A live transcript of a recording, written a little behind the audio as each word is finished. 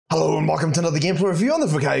Hello and welcome to another gameplay review on the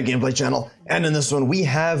Virkayu gameplay channel. And in this one we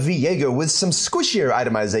have VIEGO with some squishier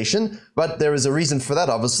itemization, but there is a reason for that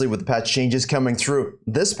obviously with the patch changes coming through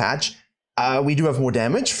this patch. We do have more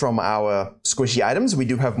damage from our squishy items, we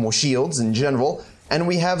do have more shields in general, and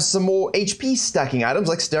we have some more HP stacking items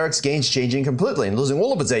like Steric's Gauge changing completely and losing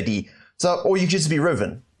all of its AD. So, or you could just be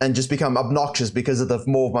Riven and just become obnoxious because of the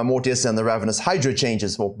more of my Mortius and the Ravenous Hydra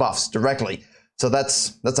changes or buffs directly. So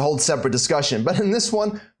that's a whole separate discussion. But in this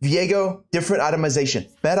one, VIEGO, different itemization,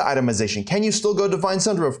 better itemization. Can you still go Divine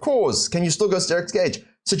Sunder? Of course. Can you still go Steric's Gauge?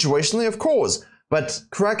 Situationally, of course. But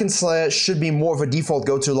Kraken Slayer should be more of a default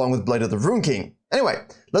go-to along with Blade of the Rune King. Anyway,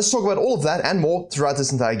 let's talk about all of that and more throughout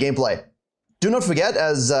this entire gameplay. Do not forget,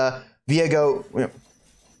 as VIEGO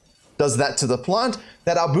does that to the plant,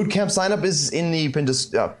 that our bootcamp sign-up is in the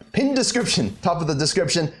pinned description, top of the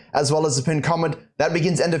description, as well as the pinned comment. That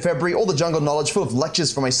begins end of February. All the jungle knowledge full of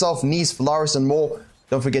lectures for myself, Nice, Phalaris, and more.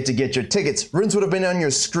 Don't forget to get your tickets. Runes would have been on your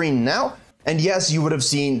screen now. And yes, you would have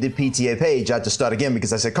seen the PTA page. I had to start again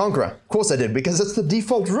because I said Conqueror. Of course I did, because it's the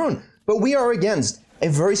default rune. But we are against a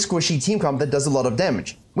very squishy team comp that does a lot of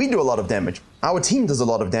damage. We do a lot of damage. Our team does a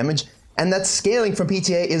lot of damage. And that scaling from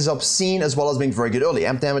PTA is obscene as well as being very good early.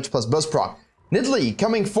 Amp damage plus burst proc. Nidalee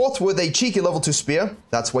coming forth with a cheeky level 2 spear.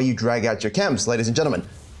 That's why you drag out your camps, ladies and gentlemen.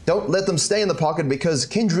 Don't let them stay in the pocket because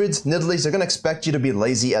Kindreds, Nidalees are going to expect you to be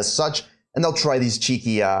lazy as such, and they'll try these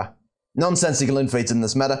cheeky, nonsensical invades in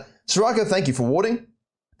this meta. Soraka, thank you for warding.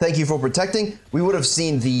 Thank you for protecting. We would have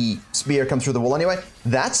seen the spear come through the wall anyway.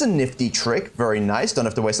 That's a nifty trick. Very nice. Don't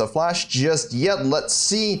have to waste our flash just yet. Let's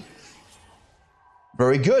see.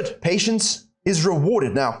 Very good. Patience is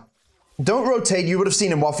rewarded. Now, don't rotate. You would have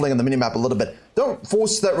seen him waffling on the minimap a little bit. Don't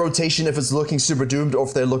force that rotation if it's looking super doomed or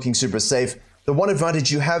if they're looking super safe. The one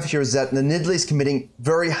advantage you have here is that the Nidalee is committing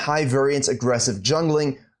very high variance aggressive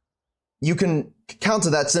jungling. You can counter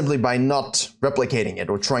that simply by not replicating it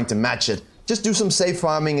or trying to match it. Just do some safe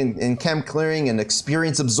farming and camp clearing and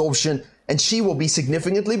experience absorption, and she will be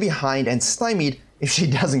significantly behind and stymied if she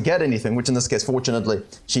doesn't get anything, which in this case, fortunately,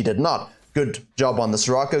 she did not. Good job on the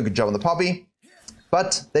Soraka, good job on the Poppy.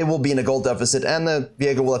 But they will be in a gold deficit, and the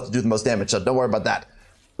VIEGO will have to do the most damage, so don't worry about that.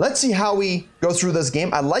 Let's see how we go through this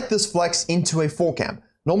game. I like this flex into a 4 camp.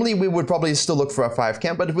 Normally, we would probably still look for a 5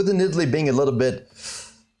 camp, but with the Nidalee being a little bit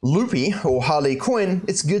loopy, or Harley Quinn,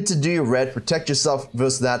 it's good to do your red, protect yourself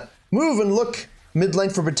versus that. Move and look mid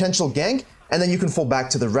lane for potential gank, and then you can fall back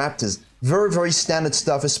to the Raptors. Very, very standard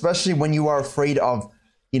stuff, especially when you are afraid of,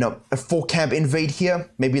 you know, a 4 camp invade here.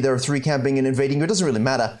 Maybe there are 3 camping and invading, it doesn't really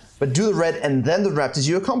matter. But do the red and then the Raptors,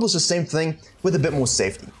 you accomplish the same thing with a bit more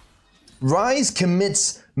safety. Rise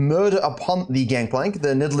commits murder upon the gangplank. The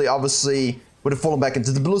Nidalee obviously would have fallen back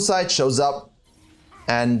into the blue side, shows up,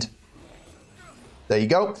 and there you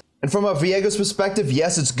go. And from a VIEGO's perspective,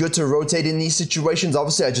 yes, it's good to rotate in these situations.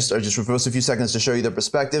 Obviously, I just reversed a few seconds to show you the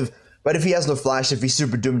perspective. But if he has no flash, if he's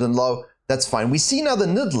super doomed and low, that's fine. We see now the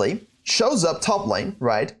Nidalee shows up top lane,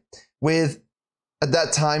 right, with, at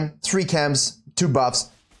that time, 3 camps, 2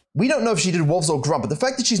 buffs. We don't know if she did Wolves or Grunt, but the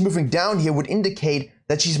fact that she's moving down here would indicate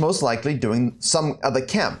that she's most likely doing some other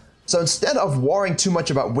camp. So instead of worrying too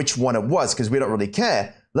much about which one it was, because we don't really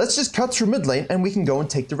care, let's just cut through mid lane and we can go and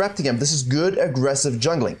take the Raptor camp. This is good, aggressive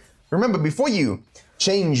jungling. Remember, before you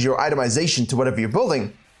change your itemization to whatever you're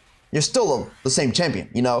building, you're still the same champion,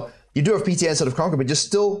 you know? You do have PTA instead of Conquer, but you're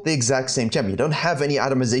still the exact same champion. You don't have any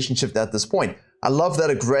itemization shift at this point. I love that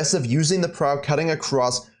aggressive, using the prow, cutting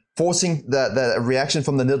across, forcing the reaction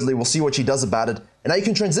from the Nidalee. We'll see what she does about it. And now you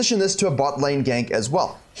can transition this to a bot lane gank as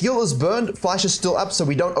well. Heal is burned, flash is still up, so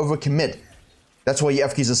we don't overcommit. That's why your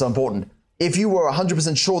F keys are so important. If you were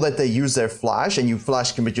 100% sure that they use their flash and you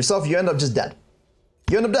flash commit yourself, you end up just dead.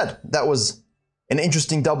 You end up dead. That was an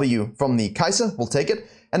interesting W from the Kai'Sa. We'll take it.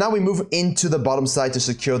 And now we move into the bottom side to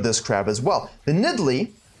secure this crab as well. The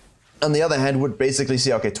Nidalee, on the other hand, would basically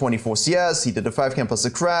say, okay, 24 CS, he did a 5 camp plus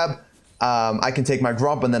a crab. I can take my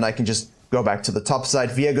Grump and then I can just go back to the top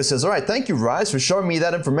side. VIEGO says, all right, thank you, Rise, for showing me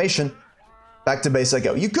that information. Back to base I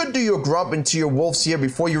go. You could do your Grump into your Wolves here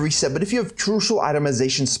before you reset, but if you have crucial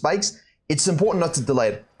itemization spikes, it's important not to delay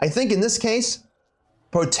it. I think in this case,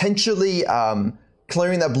 potentially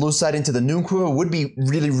clearing that blue side into the Noon Quiver would be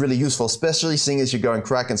really, really useful, especially seeing as you're going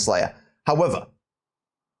Kraken Slayer. However,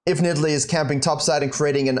 if Nidalee is camping topside and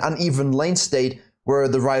creating an uneven lane state where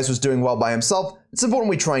the Rise was doing well by himself, it's important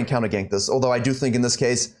we try and counter gank this. Although I do think in this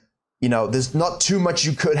case, you know, there's not too much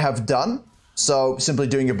you could have done. So simply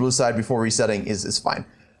doing your blue side before resetting is fine.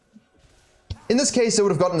 In this case, it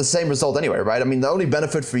would have gotten the same result anyway, right? I mean, the only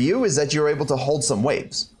benefit for you is that you're able to hold some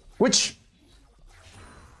waves, which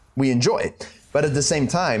we enjoy. But at the same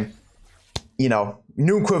time, you know,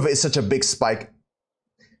 Noon Quiver is such a big spike.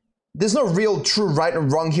 There's no real true right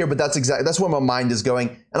and wrong here, but that's where my mind is going.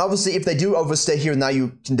 And obviously, if they do overstay here, now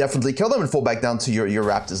you can definitely kill them and fall back down to your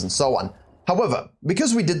Raptors and so on. However,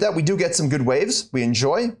 because we did that, we do get some good waves. We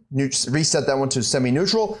enjoy. Reset that one to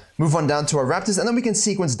semi-neutral. Move on down to our Raptors, and then we can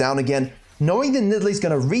sequence down again, knowing the Nidalee is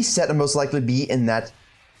going to reset and most likely be in that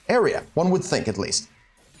area. One would think, at least.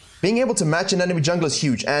 Being able to match an enemy jungle is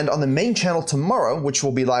huge. And on the main channel tomorrow, which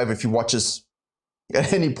will be live if you watch us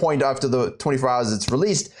at any point after the 24 hours it's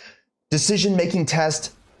released, Decision-Making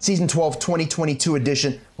Test, Season 12, 2022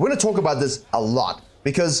 edition. We're going to talk about this a lot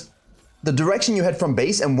because the direction you head from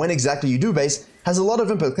base and when exactly you do base has a lot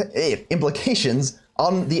of implications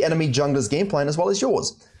on the enemy jungler's game plan as well as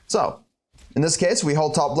yours. So, in this case, we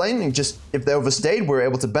hold top lane and just, if they overstayed, we're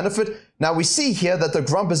able to benefit. Now we see here that the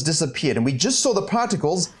Grump has disappeared and we just saw the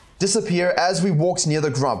particles disappear as we walked near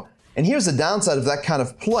the Grump. And here's the downside of that kind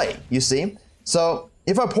of play, you see? So,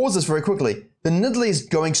 if I pause this very quickly, the Nidalee is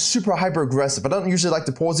going super hyper aggressive. I don't usually like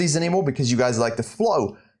to pause these anymore because you guys like the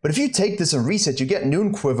flow. But if you take this and reset, you get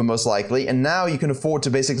Noon Quiver most likely, and now you can afford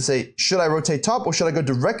to basically say, should I rotate top or should I go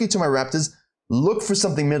directly to my Raptors, look for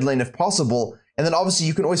something mid lane if possible, and then obviously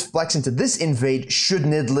you can always flex into this invade should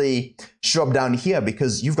Nidalee show up down here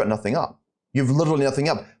because you've got nothing up. You've literally nothing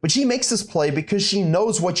up. But she makes this play because she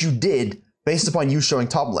knows what you did based upon you showing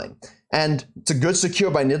top lane. And it's a good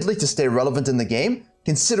secure by Nidalee to stay relevant in the game,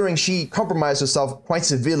 considering she compromised herself quite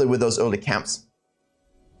severely with those early camps.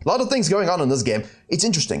 A lot of things going on in this game. It's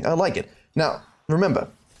interesting. I like it. Now, remember,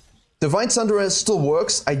 Divine Sunderer still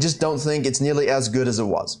works. I just don't think it's nearly as good as it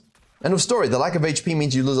was. End of story. The lack of HP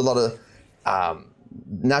means you lose a lot of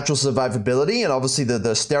natural survivability, and obviously the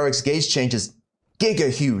Sterix gauge change is giga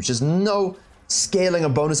huge. There's no scaling a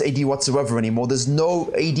bonus AD whatsoever anymore. There's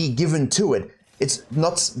no AD given to it. It's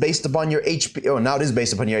not based upon your HP. Oh, now it is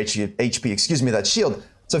based upon your HP. Excuse me, that shield.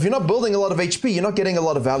 So if you're not building a lot of HP, you're not getting a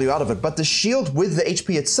lot of value out of it. But the shield with the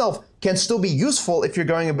HP itself can still be useful if you're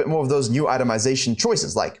going a bit more of those new itemization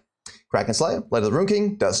choices like Kraken Slayer, Blade of the Rune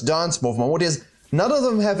King, Dust Dance, More of My Warriors. None of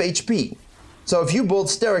them have HP. So if you build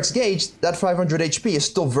Sterix Gauge, that 500 HP is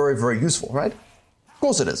still very, very useful, right? Of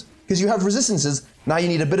course it is. Because you have resistances, now you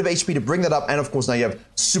need a bit of HP to bring that up, and of course now you have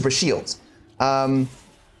super shields.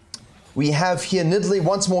 We have here Nidalee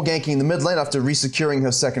once more ganking the mid lane after resecuring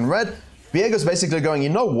her second red. VIEGO's basically going, you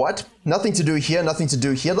know what? Nothing to do here, nothing to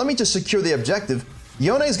do here. Let me just secure the objective.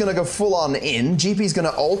 Yone is going to go full on in. GP is going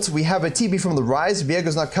to ult. We have a TP from the Rise.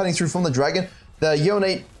 VIEGO's not cutting through from the Dragon. The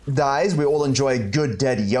Yone dies. We all enjoy a good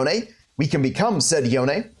dead Yone. We can become said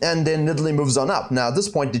Yone. And then Nidalee moves on up. Now at this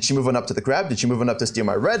point, did she move on up to the Crab? Did she move on up to steal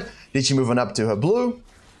my red? Did she move on up to her blue?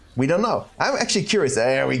 We don't know. I'm actually curious.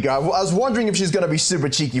 There we go. I was wondering if she's going to be super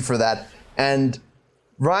cheeky for that. And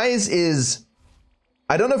Rise is...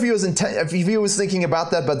 I don't know if he was thinking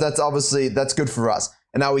about that, but that's good for us.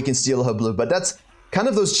 And now we can steal her blue. But that's kind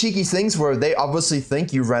of those cheeky things where they obviously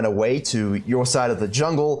think you ran away to your side of the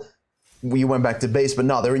jungle. You went back to base, but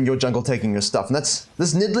no, they're in your jungle taking your stuff. And this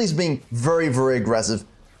Nidalee's being very, very aggressive.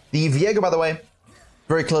 The Viego, by the way,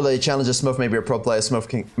 very clearly challenges Smurf, maybe a pro player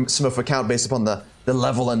Smurf account based upon the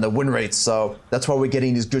level and the win rates. So that's why we're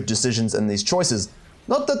getting these good decisions and these choices.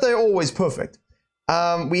 Not that they're always perfect.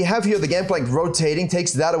 We have here the Gangplank rotating,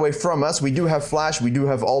 takes that away from us. We do have flash, we do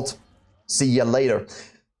have ult. See ya later.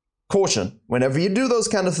 Caution, whenever you do those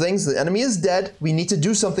kind of things, the enemy is dead. We need to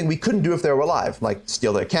do something we couldn't do if they were alive, like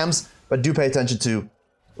steal their camps, but do pay attention to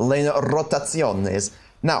lane rotaciones.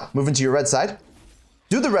 Now, moving to your red side,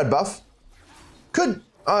 do the red buff. Could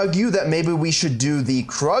argue that maybe we should do the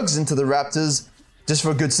Krugs into the Raptors just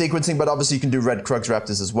for good sequencing, but obviously you can do red Krugs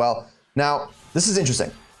Raptors as well. Now, this is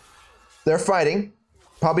interesting. They're fighting.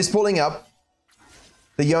 Poppy's pulling up.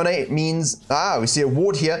 The Yone means... we see a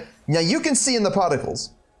ward here. Now you can see in the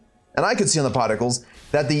particles, and I could see in the particles,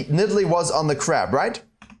 that the Nidalee was on the Crab, right?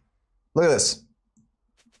 Look at this.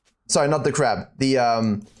 Sorry, not the Crab.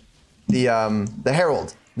 The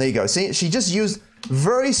Herald. There you go. See, she just used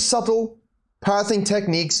very subtle pathing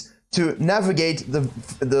techniques to navigate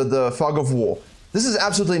the fog of war. This is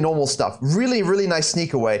absolutely normal stuff. Really, really nice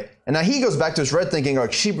sneak away. And now he goes back to his red thinking, oh,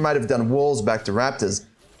 she might have done walls back to Raptors.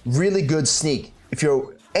 Really good sneak. If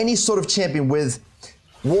you're any sort of champion with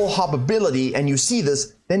wall hop ability and you see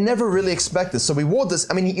this, they never really expect this. So we ward this.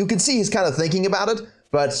 I mean, you can see he's kind of thinking about it,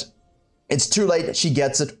 but it's too late. She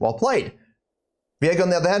gets it. Well played. Viego, on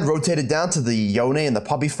the other hand, rotated down to the Yone and the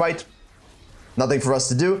Poppy fight. Nothing for us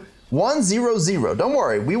to do. 1-0-0. Don't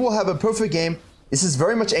worry. We will have a perfect game. This is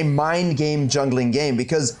very much a mind game jungling game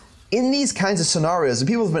because in these kinds of scenarios, and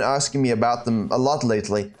people have been asking me about them a lot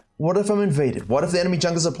lately, what if I'm invaded? What if the enemy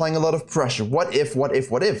junglers are applying a lot of pressure? What if?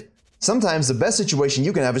 sometimes the best situation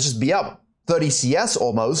you can have is just be up 30 CS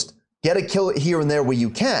almost, get a kill here and there where you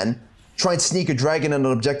can, try and sneak a dragon and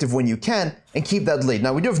an objective when you can, and keep that lead.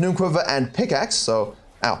 Now, we do have Noon Quiver and Pickaxe, so,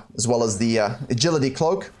 as well as the Agility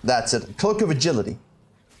Cloak. That's it. Cloak of Agility.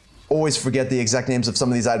 Always forget the exact names of some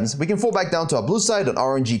of these items. We can fall back down to our blue side. An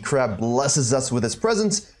RNG Crab blesses us with its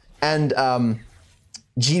presence, and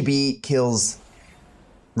GB kills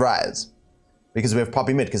Rise, because we have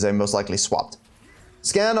Poppy mid, because they most likely swapped.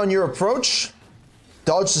 Scan on your approach.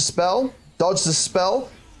 Dodge the spell. Dodge the spell.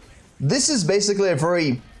 This is basically a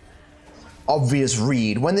very obvious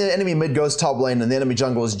read. When the enemy mid goes top lane and the enemy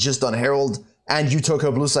jungle is just on Herald and you took her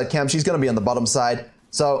blue side camp, she's going to be on the bottom side.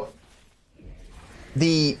 So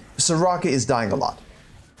the Soraka is dying a lot.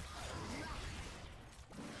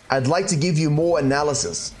 I'd like to give you more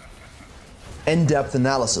analysis, in-depth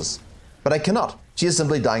analysis, but I cannot. She is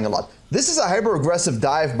simply dying a lot. This is a hyper-aggressive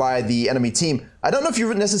dive by the enemy team. I don't know if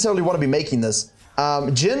you necessarily want to be making this.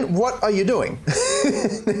 Jin, what are you doing?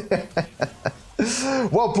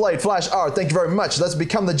 Well played, Flash R. Thank you very much. Let's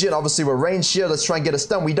become the Jin. Obviously, we're ranged here. Let's try and get a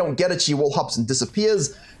stun. We don't get it. She wall hops and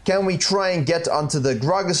disappears. Can we try and get onto the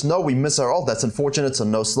Gragas? No, we miss our ult. That's unfortunate, so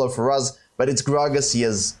no slow for us. But it's Gragas. He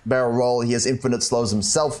has barrel roll. He has infinite slows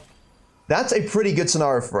himself. That's a pretty good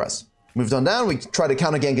scenario for us. Moved on down. We tried to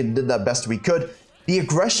counter gank and did that best we could. The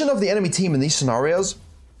aggression of the enemy team in these scenarios,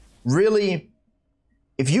 really,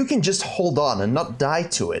 if you can just hold on and not die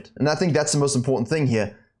to it, and I think that's the most important thing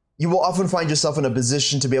here, you will often find yourself in a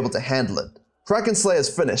position to be able to handle it. Kraken Slayer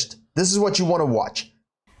is finished. This is what you want to watch.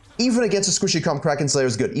 Even against a squishy comp, Kraken Slayer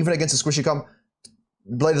is good. Even against a squishy comp,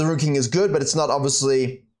 Blade of the Ruin King is good, but it's not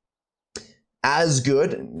obviously as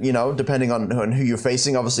good, you know, depending on who you're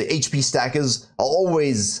facing. Obviously, HP stackers are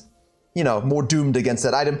always, you know, more doomed against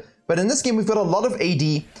that item. But in this game, we've got a lot of AD,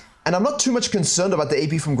 and I'm not too much concerned about the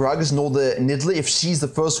AP from Gragas nor the Nidalee if she's the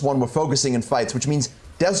first one we're focusing in fights, which means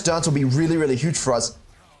Death's Dance will be really, really huge for us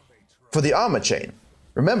for the armor chain.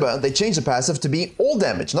 Remember, they changed the passive to be all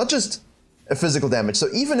damage, not just a physical damage. So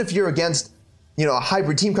even if you're against, you know, a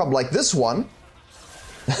hybrid team comp like this one,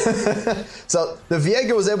 so the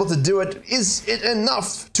VIEGO was able to do it. Is it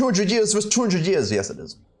enough? 200 years versus 200 years? Yes, it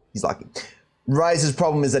is. He's lucky. Rise's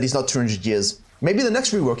problem is that he's not 200 years. Maybe the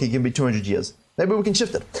next rework he can be 200 years. Maybe we can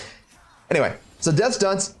shift it. Anyway, so Death's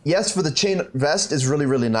Dance, yes, for the chain vest is really,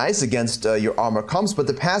 really nice against your armor comps, but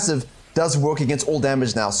the passive does work against all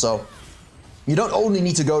damage now, so you don't only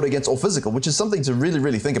need to go against all physical, which is something to really,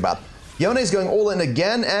 really think about. Yone is going all in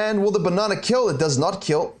again, and will the banana kill? It does not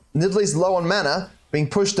kill. Nidalee's low on mana, being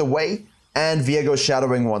pushed away, and VIEGO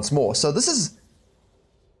shadowing once more. So this is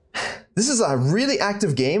a really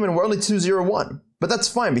active game, and we're only 2-0-1. But that's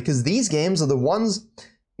fine, because these games are the ones,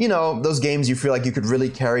 you know, those games you feel like you could really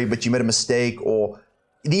carry, but you made a mistake, or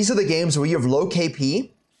these are the games where you have low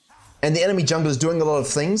KP, and the enemy jungle is doing a lot of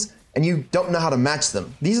things, and you don't know how to match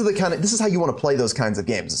them. This is how you want to play those kinds of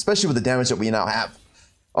games, especially with the damage that we now have.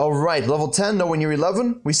 Alright, level 10, nowhere near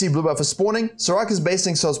 11. We see blue buff is spawning. Soraka's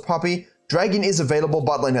basing, so is Poppy. Dragon is available,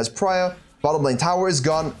 bot lane has Prior. Bottom lane tower is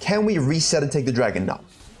gone. Can we reset and take the dragon? No.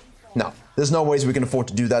 No. There's no ways we can afford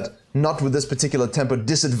to do that. Not with this particular tempo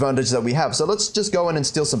disadvantage that we have. So let's just go in and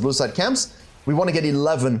steal some blue side camps. We want to get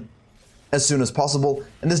 11 as soon as possible.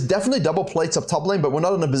 And there's definitely double plates up top lane, but we're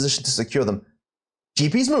not in a position to secure them.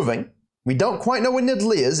 GP's moving. We don't quite know where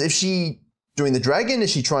Nidalee is. Is she doing the dragon? Is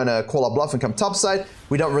she trying to call our bluff and come topside?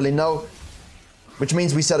 We don't really know. Which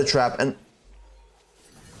means we set a trap. And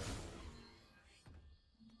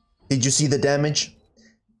did you see the damage?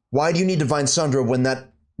 Why do you need Divine Sundra when that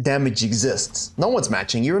damage exists? No one's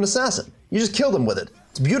matching. You're an assassin. You just kill them with it.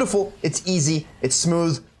 It's beautiful. It's easy. It's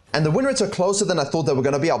smooth. And the win rates are closer than I thought they were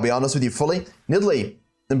going to be. I'll be honest with you fully. Nidalee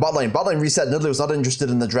in bot lane. Bot lane reset. Nidalee was not interested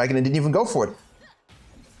in the dragon and didn't even go for it.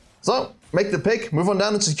 So, make the pick, move on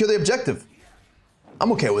down and secure the objective.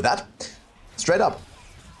 I'm okay with that. Straight up.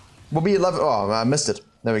 We'll be 11. Oh, I missed it.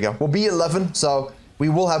 There we go. We'll be 11, so we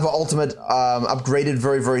will have our ultimate upgraded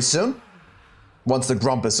very, very soon. Once the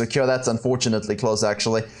Grump is secure. That's unfortunately close,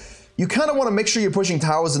 actually. You kind of want to make sure you're pushing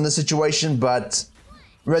towers in this situation, but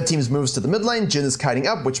red team's moves to the mid lane. Jin is kiting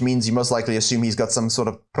up, which means you most likely assume he's got some sort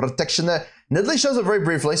of protection there. Nidalee shows up very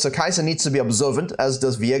briefly, so Kai'Sa needs to be observant, as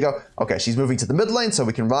does VIEGO. Okay, she's moving to the mid lane, so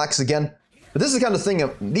we can relax again. But this is the kind of thing,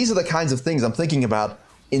 these are the kinds of things I'm thinking about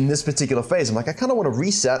in this particular phase. I'm like, I kind of want to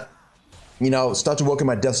reset, you know, start to work on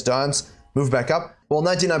my Death's Dance, move back up. Well,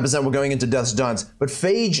 99% we're going into Death's Dance, but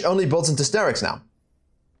Phage only builds into Sterix now.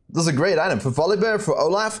 This is a great item. For Volibear, for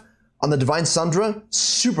Olaf, on the Divine Sundra,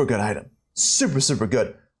 super good item. Super, super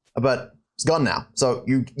good. But it's gone now. So,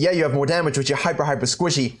 you have more damage, but you're hyper, hyper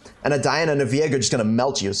squishy, and a Diana and a VIEGO are just going to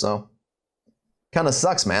melt you, so Kind of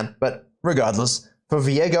sucks, man. But regardless, for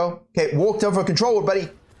VIEGO, okay, walked over control, buddy.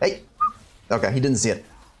 Hey. Okay, he didn't see it.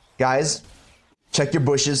 Guys, check your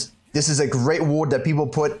bushes. This is a great ward that people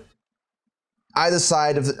put. Either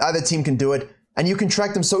side of either team can do it, and you can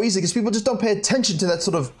track them so easy because people just don't pay attention to that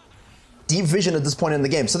sort of deep vision at this point in the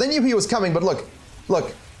game. So they knew he was coming, but look.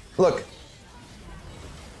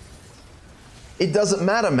 It doesn't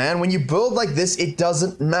matter, man. When you build like this, it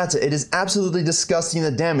doesn't matter. It is absolutely disgusting,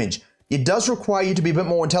 the damage. It does require you to be a bit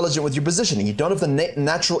more intelligent with your positioning. You don't have the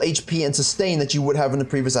natural HP and sustain that you would have in the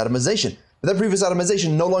previous itemization. But that previous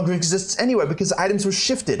itemization no longer exists anyway because items were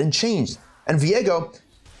shifted and changed. And VIEGO,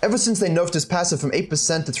 ever since they nerfed his passive from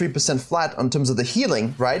 8% to 3% flat in terms of the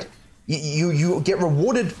healing, right? You get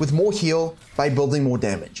rewarded with more heal by building more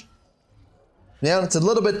damage. Yeah, it's a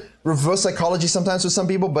little bit reverse psychology sometimes for some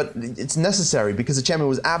people, but it's necessary because the champion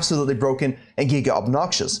was absolutely broken and giga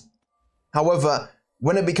obnoxious. However,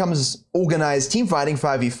 when it becomes organized team fighting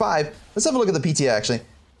 5v5, let's have a look at the PTA actually.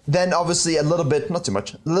 Then obviously a little bit, not too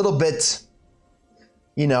much, a little bit,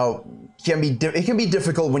 you know, it can be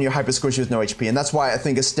difficult when you're hyper squishy with no HP, and that's why I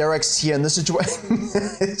think Asterix here in this situation.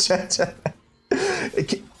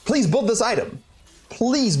 Please build this item.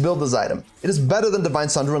 Please build this item. It is better than Divine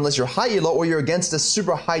Sunder unless you're high elo or you're against a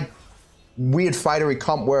super high weird fightery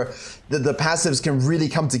comp where the passives can really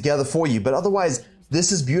come together for you. But otherwise,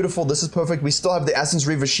 this is beautiful. This is perfect. We still have the Essence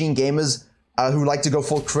Reaver Sheen gamers who like to go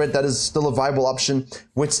full crit. That is still a viable option.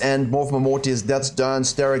 Wits End, Morph Mortis, Death's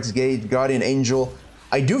Dance, Sterix Gate, Guardian Angel.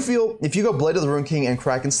 I do feel if you go Blade of the Rune King and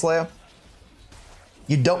Kraken Slayer,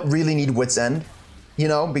 you don't really need Wits End, you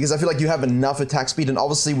know, because I feel like you have enough attack speed, and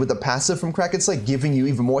obviously with the passive from Kraken Slayer giving you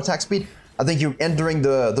even more attack speed, I think you're entering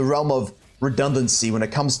the realm of redundancy when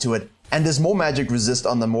it comes to it. And there's more magic resist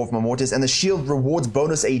on the Morph Mortis, and the shield rewards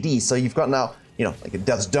bonus AD, so you've got now, you know, like a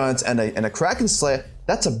Death's Dance and a Kraken Slayer.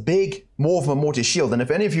 That's a big Morph Mortis shield, and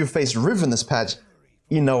if any of you faced Riv in this patch,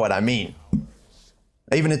 you know what I mean.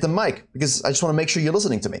 I even hit the mic because I just want to make sure you're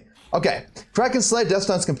listening to me. Okay, Kraken Slayer, Death's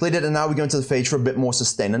Dance completed, and now we go into the phase for a bit more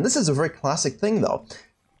sustain. And this is a very classic thing though.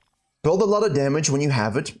 Build a lot of damage when you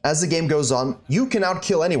have it. As the game goes on, you can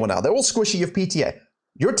outkill anyone now. They're all squishy, you have PTA.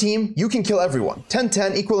 Your team, you can kill everyone.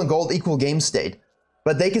 10-10, equal in gold, equal game state.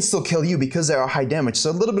 But they can still kill you because they are high damage. So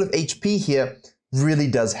a little bit of HP here really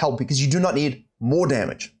does help because you do not need more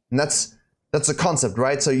damage. And that's the concept,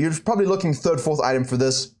 right? So you're probably looking third, fourth item for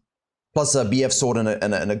this. Plus a BF Sword and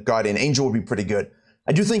a Guardian Angel would be pretty good.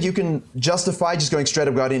 I do think you can justify just going straight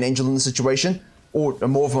up Guardian Angel in this situation, or a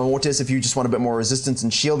Morph Mortis if you just want a bit more resistance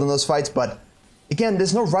and shield in those fights, but again,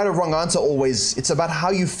 there's no right or wrong answer always. It's about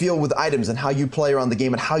how you feel with items and how you play around the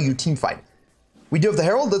game and how you team fight. We do have the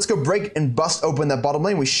Herald. Let's go break and bust open that bottom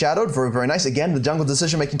lane. We shadowed, very, very nice. Again, the jungle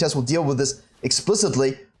decision-making test will deal with this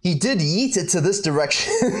explicitly. He did yeet it to this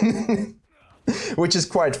direction. Which is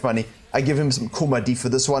quite funny. I give him some Kuma D for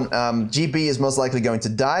this one. GB is most likely going to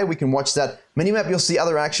die. We can watch that minimap. You'll see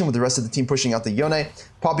other action with the rest of the team pushing out the Yone.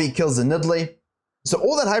 Poppy kills the Nidalee. So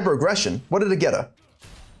all that hyper aggression, what did it get her?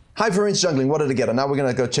 High variance jungling, what did it get her? Now we're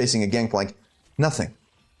going to go chasing a Gangplank. Nothing.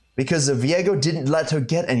 Because VIEGO didn't let her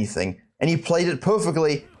get anything. And he played it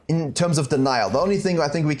perfectly in terms of denial. The only thing I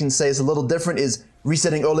think we can say is a little different is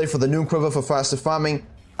resetting Ole for the Noon Quiver for faster farming.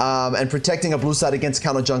 And protecting a blue side against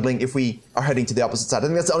counter jungling if we are heading to the opposite side. I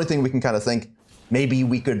think that's the only thing we can kind of think maybe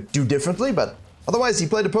we could do differently, but otherwise he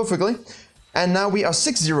played it perfectly. And now we are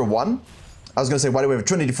 6-0-1. I was going to say, why do we have a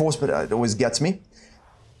Trinity Force, but it always gets me.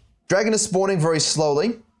 Dragon is spawning very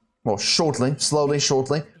slowly. Well, shortly.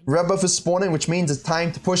 Red buff is spawning, which means it's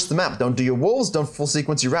time to push the map. Don't do your wolves, don't full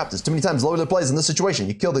sequence your raptors. Too many times Lord plays in this situation.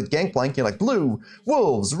 You kill the Gangplank, you're like, blue,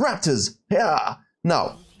 wolves, raptors, yeah.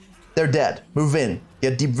 No. They're dead. Move in.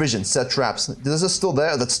 Get deep vision. Set traps. This is still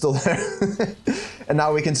there. That's still there. And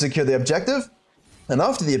now we can secure the objective. And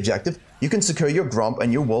after the objective, you can secure your Gromp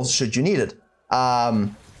and your Wolves should you need it.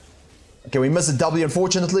 Okay, we missed a W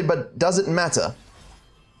unfortunately, but doesn't matter.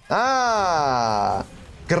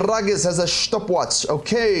 Gragas has a stopwatch.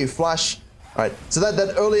 Okay, flash. Alright, so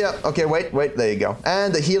that earlier... Okay, wait, there you go.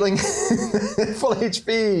 And the healing. Full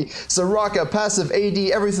HP. Soraka, passive, AD,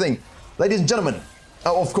 everything. Ladies and gentlemen.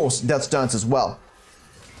 Oh, of course, Death's Dance as well.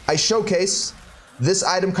 I showcase this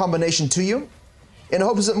item combination to you in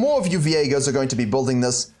hopes that more of you VIEGOs are going to be building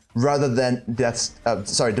this rather than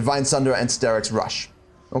Divine Sunder and Sterix Rush.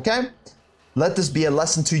 Okay? Let this be a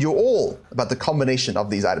lesson to you all about the combination of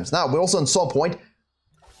these items. Now, we're also on Soul Point.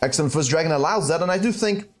 Excellent First Dragon allows that, and I do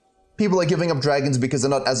think people are giving up dragons because they're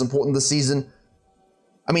not as important this season.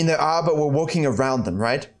 I mean, they are, but we're working around them,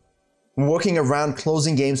 right? We're working around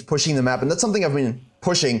closing games, pushing the map, and that's something I've been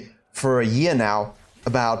pushing for a year now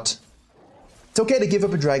about It's okay to give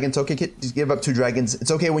up a dragon. It's okay to give up 2 dragons. It's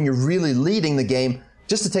okay when you're really leading the game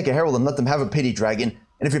just to take a herald and let them have a pity dragon.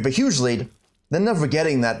 And if you have a huge lead, they're never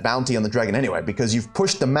getting that bounty on the dragon anyway, because you've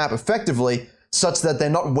pushed the map effectively such that they're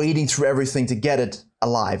not wading through everything to get it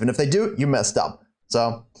alive. And if they do, you messed up.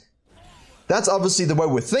 So that's obviously the way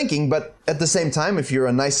we're thinking, but at the same time, if you're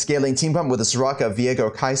a nice scaling team pump with a Soraka, a VIEGO,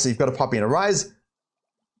 a Kai'Sa, you've got a Poppy and a Ryze,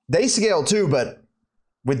 they scale too, but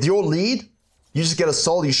with your lead, you just get a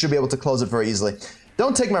soul, you should be able to close it very easily.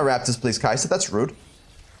 Don't take my Raptors, please, Kai'Sa, that's rude.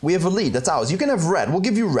 We have a lead, that's ours. You can have red, we'll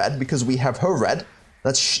give you red because we have her red.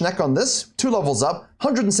 Let's schneck on this, 2 levels up,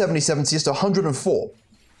 177 CS to 104.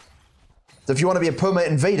 So if you want to be a perma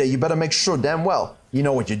invader, you better make sure damn well you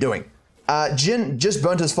know what you're doing. Jhin just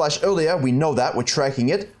burnt his flash earlier, we know that, we're tracking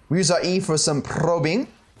it. We use our E for some probing.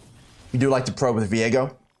 We do like to probe with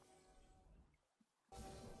VIEGO.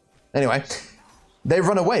 Anyway, they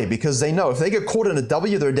run away because they know if they get caught in a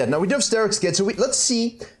W, they're dead. Now we do have Sterix Gate, so let's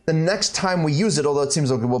see the next time we use it, although it seems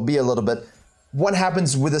like it will be a little bit, what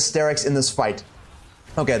happens with the Sterix in this fight.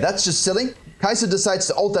 Okay, that's just silly. Kai'Sa decides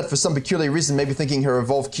to ult that for some peculiar reason, maybe thinking her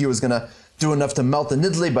evolve Q is gonna do enough to melt the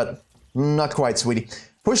Nidalee, but not quite, sweetie.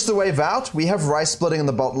 Push the wave out. We have Ryze splitting in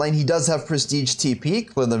the bot lane. He does have Prestige TP.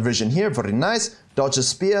 Clear the vision here. Very nice. Dodge a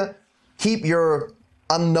spear. Keep your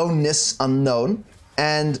unknownness unknown.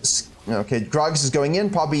 And, okay, Gragas is going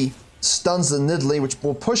in. Probably stuns the Nidalee, which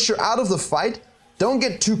will push her out of the fight. Don't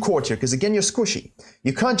get too caught here, because again, you're squishy.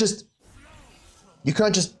 You can't just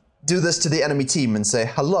do this to the enemy team and say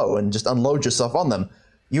hello and just unload yourself on them.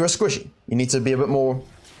 You're a squishy. You need to be a bit more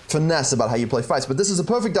finesse about how you play fights. But this is a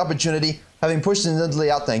perfect opportunity, having pushed the Nidalee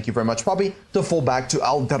out, thank you very much, Poppy, to fall back to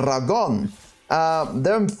Al Dragon.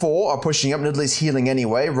 Them 4 are pushing up. Nidalee's healing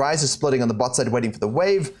anyway. Ryze is splitting on the bot side, waiting for the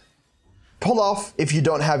wave. Pull off if you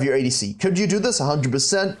don't have your ADC. Could you do this?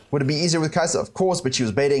 100%. Would it be easier with Kai'Sa? Of course, but she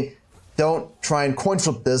was baiting. Don't try and coin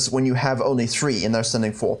flip this when you have only 3 and they're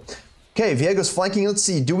sending 4. Okay, VIEGO's flanking. Let's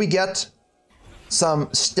see. Do we get some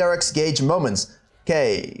Sterix Gauge moments?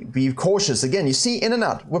 Okay, be cautious. Again, you see, in and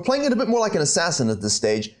out. We're playing it a bit more like an assassin at this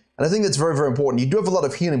stage, and I think that's very, very important. You do have a lot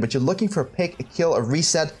of healing, but you're looking for a pick, a kill, a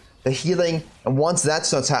reset, the healing, and once that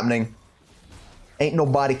starts happening, ain't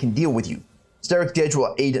nobody can deal with you. Sterix Gauge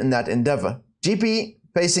will aid in that endeavor. GP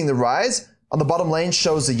facing the Ryze on the bottom lane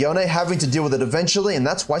shows the Yone having to deal with it eventually, and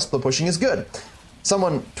that's why split pushing is good.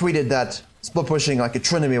 Someone tweeted that split pushing like a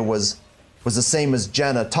Trinimir was the same as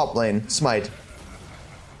Janna top lane smite.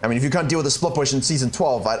 I mean, if you can't deal with a split push in season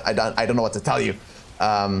 12, I don't know what to tell you.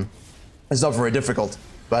 It's not very difficult,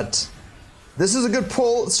 but this is a good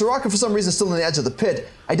pull. Soraka, for some reason, still on the edge of the pit.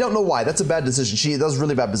 I don't know why. That's a bad decision. She does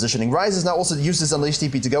really bad positioning. Ryze is now also used this Unleash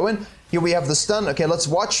TP to go in. Here we have the stun. Okay, let's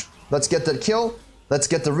watch. Let's get that kill. Let's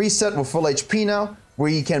get the reset. We're full HP now.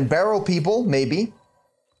 We can barrel people, maybe.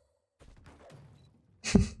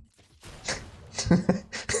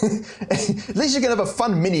 At least you can have a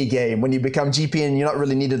fun mini game when you become GP and you're not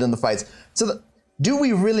really needed in the fights. So, do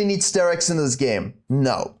we really need Sterix in this game?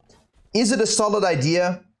 No. Is it a solid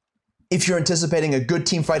idea if you're anticipating a good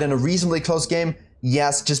team fight in a reasonably close game?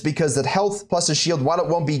 Yes, just because that health plus a shield, while it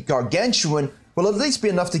won't be gargantuan, will at least be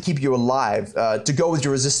enough to keep you alive, to go with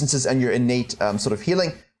your resistances and your innate sort of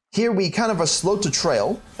healing. Here we kind of are slow to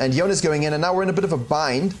trail, and Yona's going in, and now we're in a bit of a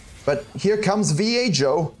bind, but here comes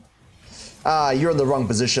VIEGO. You're in the wrong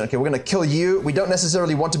position. Okay, we're gonna kill you. We don't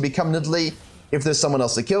necessarily want to become Nidalee if there's someone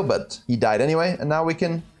else to kill, but he died anyway, and now we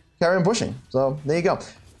can carry on pushing. So, there you go.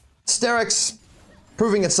 Sterix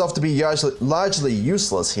proving itself to be largely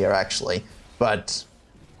useless here, actually. But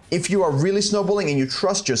if you are really snowballing and you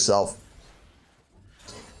trust yourself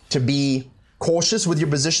to be cautious with your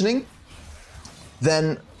positioning,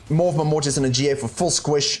 then Morph Mortis and a GA for full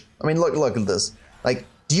squish. I mean, look at this. Like,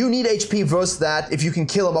 do you need HP versus that if you can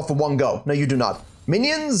kill him off for one go? No, you do not.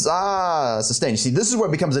 Minions? Sustain. You see, this is where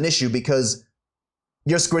it becomes an issue because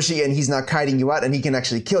you're squishy and he's now kiting you out and he can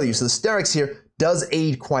actually kill you. So the Sterix here does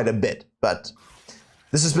aid quite a bit, but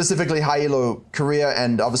this is specifically high elo Korea,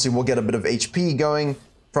 and obviously we'll get a bit of HP going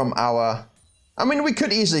from our... I mean, we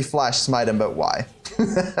could easily flash smite him, but why?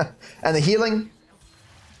 And the healing?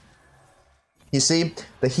 You see?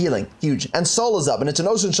 The healing. Huge. And Soul is up, and it's an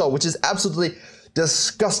Ocean Soul, which is absolutely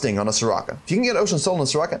disgusting on a Soraka. If you can get Ocean Soul on a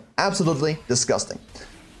Soraka, absolutely disgusting.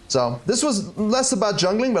 So this was less about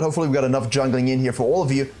jungling, but hopefully we got enough jungling in here for all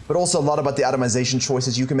of you, but also a lot about the itemization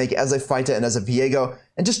choices you can make as a fighter and as a VIEGO,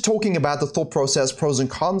 and just talking about the thought process, pros and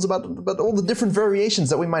cons, about all the different variations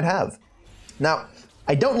that we might have. Now,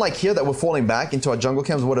 I don't like here that we're falling back into our jungle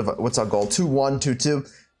camps. What's our goal? 2-1,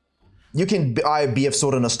 2-2. You can buy a BF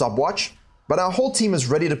sword and a stopwatch, but our whole team is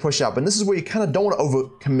ready to push up, and this is where you kind of don't want to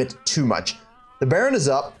overcommit too much. The Baron is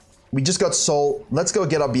up. We just got Soul. Let's go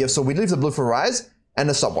get our BF. So we leave the blue for Rise and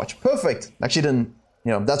a stopwatch. Perfect. Actually didn't,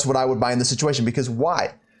 you know, that's what I would buy in this situation because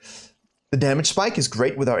why? The damage spike is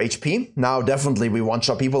great with our HP. Now definitely we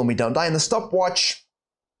one-shot people and we don't die. And the stopwatch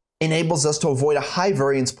enables us to avoid a high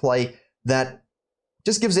variance play that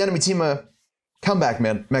just gives the enemy team a comeback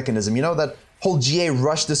mechanism. You know, that whole GA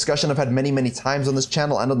rush discussion I've had many, many times on this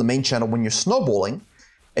channel and on the main channel. When you're snowballing,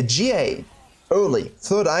 a GA early,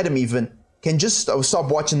 third item even, can just stop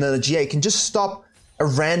watching, then a GA can just stop a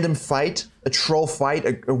random fight, a troll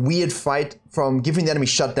fight, a weird fight from giving the enemy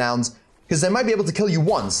shutdowns, because they might be able to kill you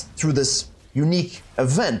once through this unique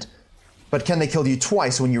event, but can they kill you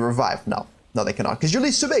twice when you revive? No, they cannot, because your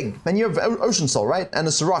lead's too big, and you have Ocean Soul, right, and a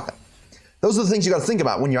Soraka. Those are the things you got to think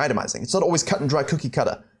about when you're itemizing. It's not always cut and dry cookie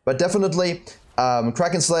cutter, but definitely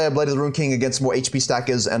Kraken Slayer, Blade of the Rune King against more HP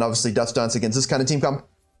stackers, and obviously Death Dance against this kind of team comp.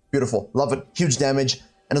 Beautiful, love it, huge damage.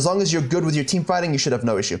 And as long as you're good with your team fighting, you should have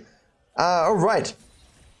no issue. Alright.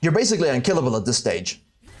 You're basically unkillable at this stage.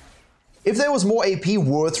 If there was more AP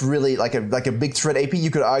worth really, like a big threat AP, you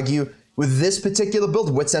could argue with this particular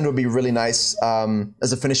build, Wit's End would be really nice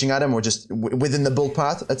as a finishing item, or just within the build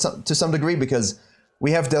path to some degree, because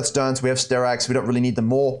we have Death's Dance, we have Sterax, we don't really need them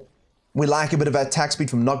more. We lack a bit of attack speed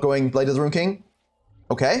from not going Blade of the Rune King.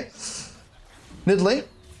 Okay. Nidalee,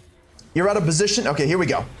 you're out of position. Okay, here we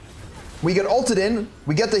go. We get ulted in,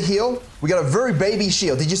 we get the heal, we got a very baby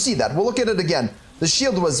shield. Did you see that? We'll look at it again. The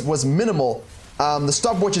shield was minimal. The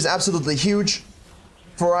stopwatch is absolutely huge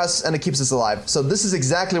for us, and it keeps us alive. So this is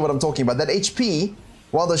exactly what I'm talking about. That HP,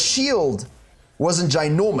 while the shield wasn't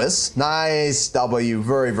ginormous, nice W,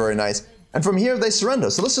 very, very nice. And from here, they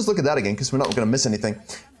surrender. So let's just look at that again, because we're not going to miss anything.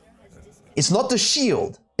 It's not the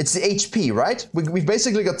shield, it's the HP, right? We've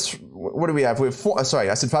basically got, what do we have? We have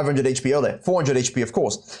sorry, I said 500 HP earlier. 400 HP, of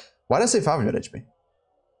course. Why did I say 500 HP?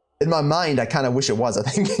 In my mind, I kind of wish it was, I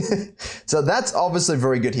think. So that's obviously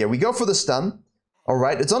very good here. We go for the stun. All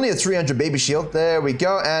right, it's only a 300 baby shield. There we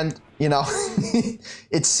go. And, you know,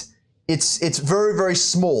 it's very, very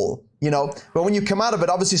small, you know. But when you come out of it,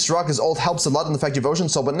 obviously Soraka's ult helps a lot in the fact you have Ocean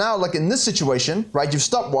Soul. But now, like in this situation, right, you've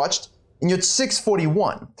stopwatched and you're at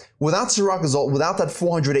 641. Without Soraka's ult, without that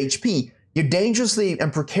 400 HP, you're dangerously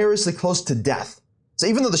and precariously close to death. So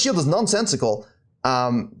even though the shield is nonsensical,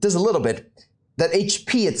 there's a little bit. That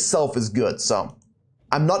HP itself is good, so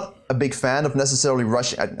I'm not a big fan of necessarily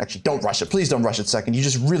rushing. Actually, don't rush it. Please don't rush it second. You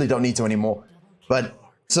just really don't need to anymore. But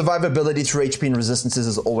survivability through HP and resistances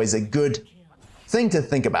is always a good thing to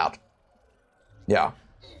think about. Yeah.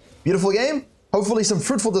 Beautiful game. Hopefully some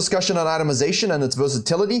fruitful discussion on itemization and its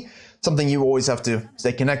versatility. Something you always have to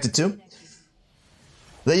stay connected to.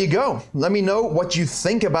 There you go. Let me know what you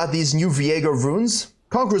think about these new VIEGO runes.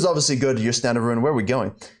 Conqueror is obviously good, your standard rune. Where are we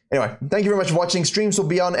going? Anyway, thank you very much for watching. Streams will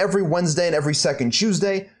be on every Wednesday and every second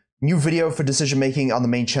Tuesday. New video for decision making on the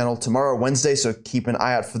main channel tomorrow, Wednesday, so keep an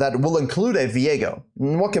eye out for that. It will include a VIEGO.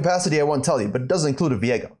 In what capacity, I won't tell you, but it does include a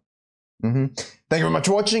VIEGO. Thank you very much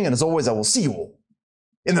for watching, and as always, I will see you all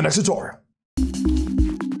in the next tutorial.